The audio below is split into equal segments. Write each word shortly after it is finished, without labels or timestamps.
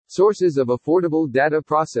Sources of affordable data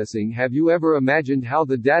processing. Have you ever imagined how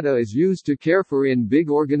the data is used to care for in big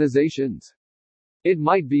organizations? It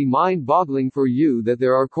might be mind-boggling for you that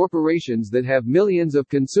there are corporations that have millions of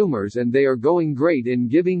consumers and they are going great in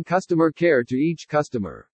giving customer care to each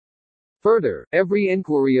customer. Further, every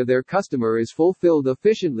inquiry of their customer is fulfilled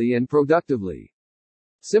efficiently and productively.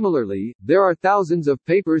 Similarly, there are thousands of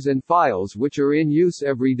papers and files which are in use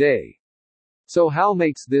every day. So how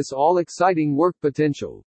makes this all exciting work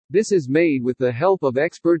potential? This is made with the help of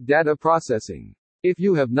expert data processing. If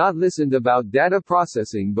you have not listened about data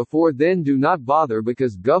processing before, then do not bother,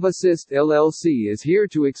 because GovAssist LLC is here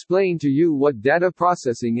to explain to you what data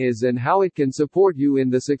processing is and how it can support you in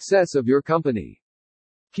the success of your company.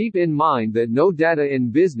 Keep in mind that no data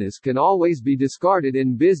in business can always be discarded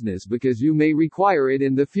in business, because you may require it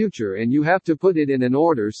in the future and you have to put it in an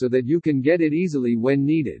order so that you can get it easily when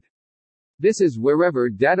needed. This is wherever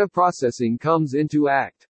data processing comes into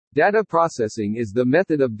act. Data processing is the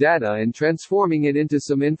method of data and transforming it into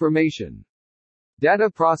some information. Data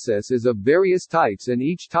process is of various types and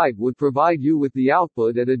each type would provide you with the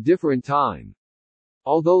output at a different time.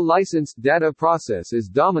 Although licensed data process is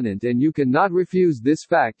dominant and you cannot refuse this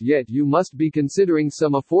fact, yet you must be considering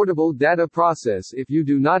some affordable data process if you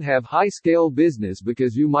do not have high-scale business,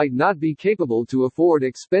 because you might not be capable to afford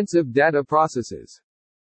expensive data processes.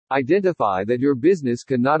 Identify that your business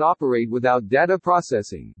cannot operate without data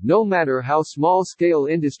processing, no matter how small-scale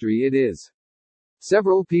industry it is.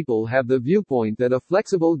 Several people have the viewpoint that a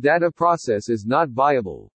flexible data process is not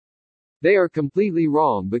viable. They are completely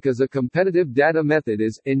wrong, because a competitive data method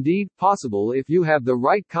is, indeed, possible if you have the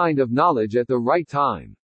right kind of knowledge at the right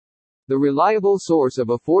time. The reliable source of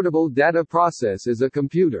affordable data process is a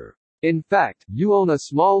computer. In fact, you own a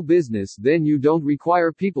small business, then you don't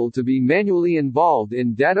require people to be manually involved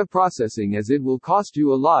in data processing, as it will cost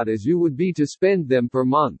you a lot as you would be to spend them per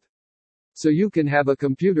month. So you can have a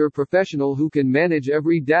computer professional who can manage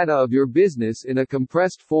every data of your business in a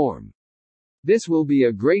compressed form. This will be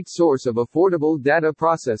a great source of affordable data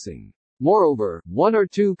processing. Moreover, one or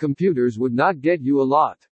two computers would not get you a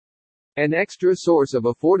lot. An extra source of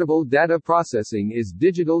affordable data processing is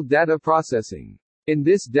digital data processing. In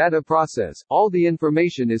this data process, all the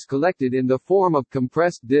information is collected in the form of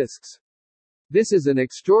compressed disks. This is an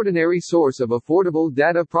extraordinary source of affordable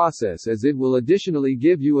data process, as it will additionally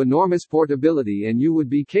give you enormous portability and you would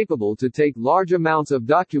be capable to take large amounts of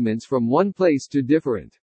documents from one place to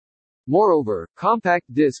different. Moreover,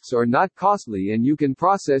 compact disks are not costly and you can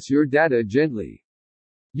process your data gently.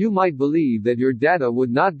 You might believe that your data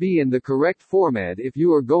would not be in the correct format if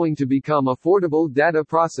you are going to become affordable data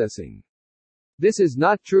processing. This is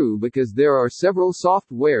not true, because there are several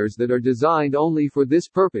softwares that are designed only for this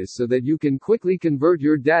purpose so that you can quickly convert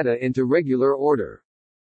your data into regular order.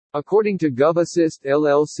 According to GovAssist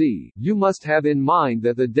LLC, you must have in mind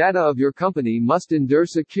that the data of your company must endure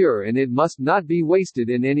secure and it must not be wasted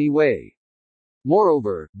in any way.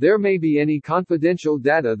 Moreover, there may be any confidential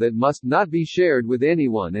data that must not be shared with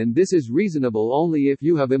anyone, and this is reasonable only if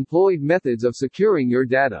you have employed methods of securing your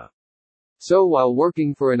data. So while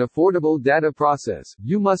working for an affordable data process,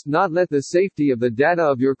 you must not let the safety of the data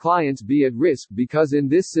of your clients be at risk, because in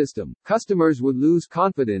this system, customers would lose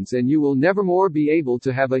confidence and you will nevermore be able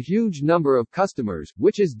to have a huge number of customers,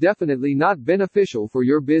 which is definitely not beneficial for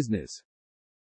your business.